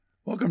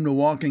Welcome to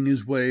Walking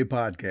His Way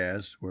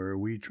podcast, where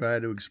we try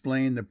to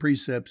explain the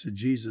precepts that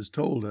Jesus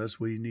told us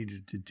we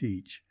needed to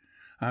teach.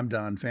 I'm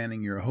Don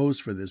Fanning, your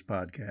host for this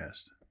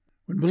podcast.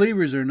 When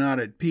believers are not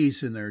at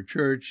peace in their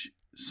church,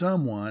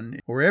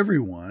 someone or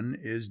everyone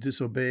is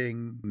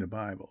disobeying the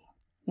Bible.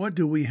 What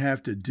do we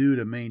have to do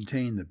to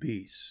maintain the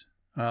peace?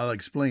 I'll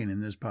explain in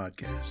this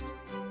podcast.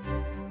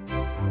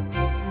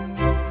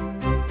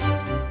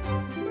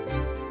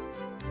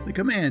 The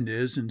command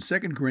is in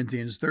 2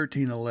 Corinthians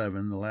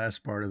 13:11, the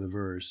last part of the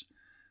verse,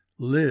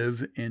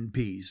 live in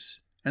peace,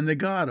 and the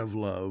God of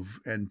love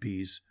and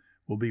peace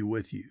will be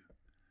with you.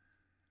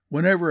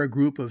 Whenever a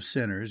group of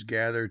sinners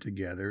gather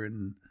together,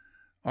 and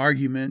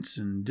arguments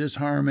and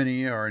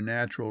disharmony are a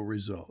natural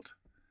result.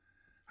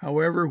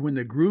 However, when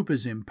the group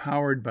is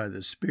empowered by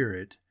the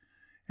Spirit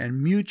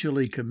and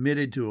mutually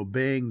committed to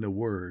obeying the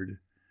Word,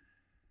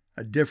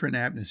 a different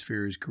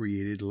atmosphere is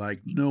created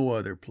like no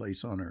other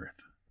place on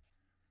earth.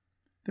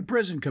 The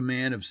present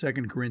command of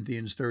 2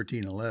 Corinthians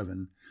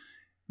 13:11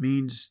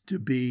 means to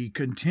be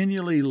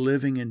continually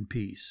living in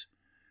peace.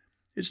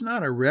 It's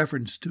not a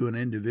reference to an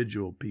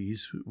individual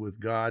peace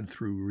with God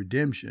through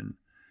redemption,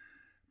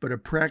 but a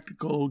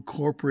practical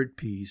corporate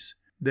peace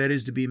that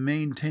is to be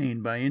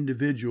maintained by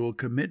individual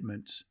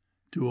commitments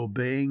to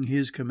obeying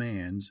His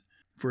commands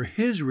for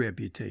His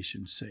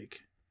reputation's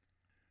sake.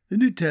 The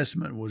New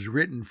Testament was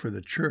written for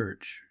the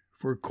church,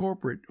 for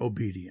corporate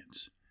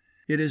obedience.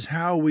 It is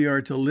how we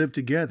are to live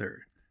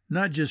together,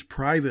 not just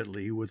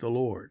privately with the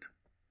Lord.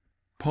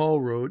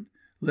 Paul wrote,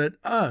 "Let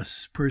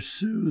us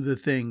pursue the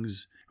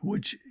things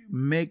which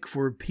make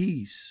for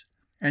peace,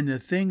 and the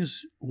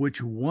things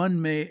which one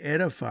may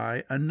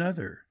edify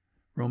another."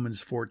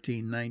 Romans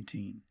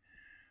 14:19.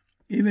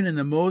 Even in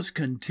the most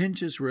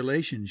contentious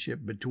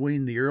relationship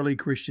between the early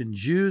Christian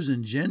Jews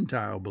and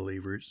Gentile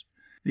believers,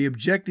 the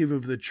objective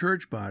of the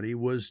church body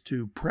was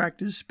to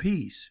practice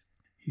peace.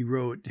 He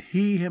wrote,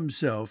 "He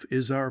himself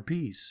is our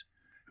peace,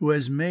 who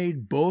has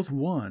made both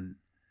one,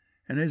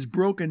 and has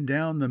broken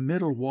down the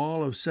middle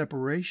wall of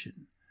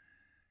separation,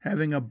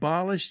 having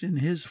abolished in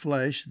his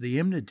flesh the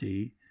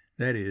enmity,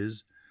 that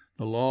is,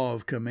 the law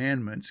of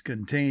commandments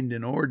contained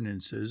in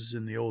ordinances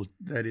in the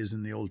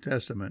Old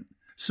Testament,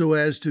 so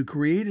as to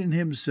create in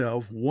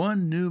himself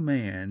one new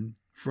man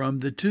from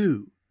the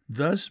two,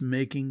 thus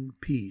making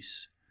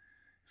peace."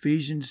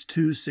 Ephesians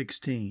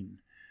 2:16.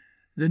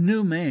 The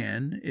new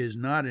man is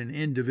not an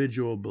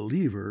individual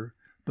believer,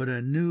 but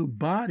a new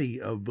body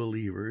of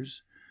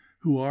believers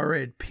who are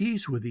at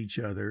peace with each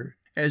other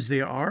as they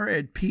are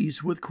at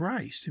peace with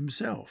Christ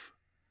Himself.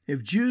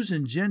 If Jews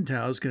and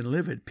Gentiles can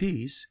live at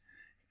peace,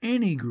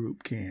 any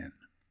group can.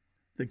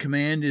 The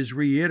command is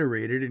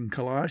reiterated in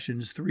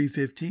Colossians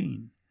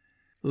 3:15.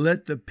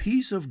 "Let the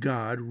peace of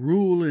God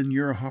rule in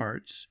your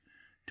hearts,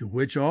 to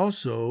which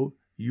also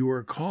you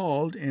are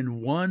called in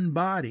one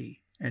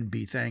body, and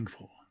be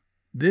thankful."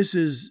 This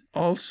is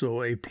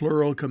also a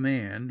plural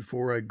command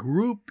for a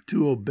group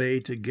to obey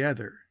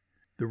together.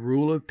 The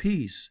rule of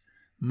peace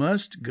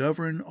must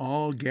govern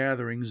all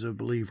gatherings of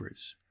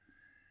believers.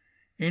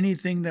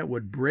 Anything that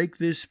would break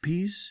this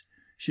peace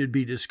should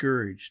be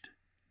discouraged.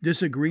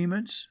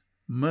 Disagreements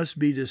must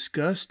be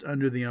discussed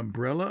under the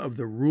umbrella of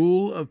the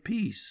rule of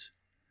peace.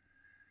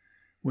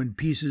 When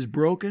peace is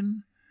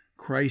broken,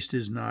 Christ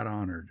is not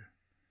honored.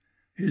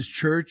 His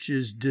church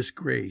is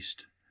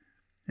disgraced,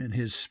 and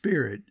His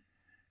Spirit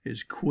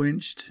is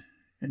quenched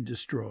and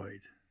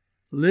destroyed.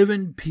 Live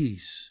in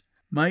peace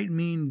might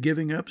mean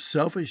giving up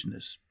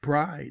selfishness,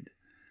 pride,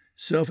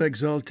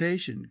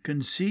 self-exaltation,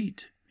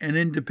 conceit, and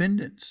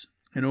independence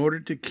in order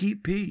to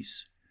keep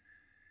peace.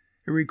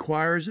 It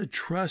requires a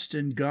trust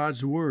in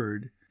God's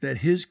Word that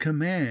His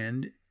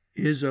command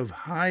is of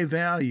high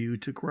value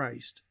to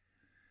Christ.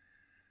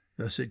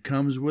 Thus it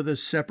comes with a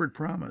separate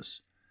promise: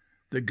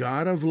 the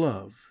God of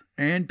love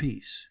and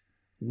peace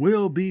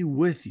will be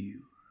with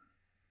you.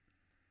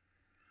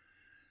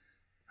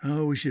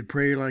 Oh, we should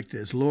pray like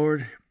this: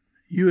 Lord,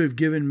 you have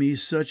given me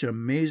such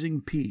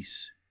amazing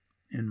peace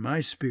in my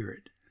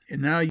spirit,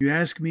 and now you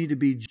ask me to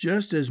be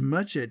just as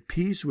much at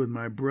peace with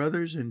my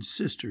brothers and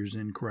sisters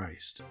in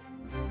Christ.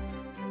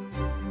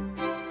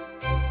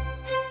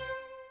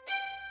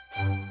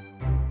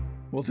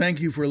 Well, thank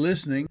you for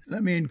listening.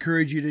 Let me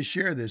encourage you to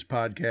share this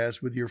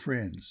podcast with your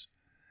friends.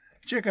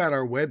 Check out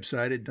our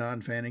website at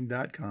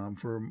donfanning.com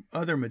for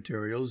other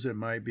materials that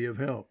might be of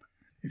help.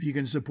 If you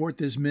can support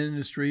this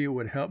ministry, it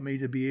would help me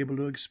to be able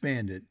to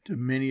expand it to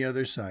many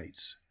other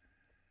sites.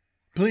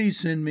 Please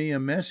send me a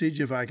message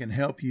if I can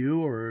help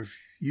you, or if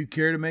you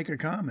care to make a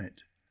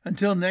comment.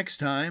 Until next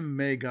time,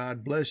 may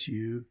God bless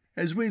you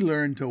as we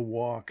learn to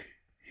walk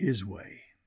His way.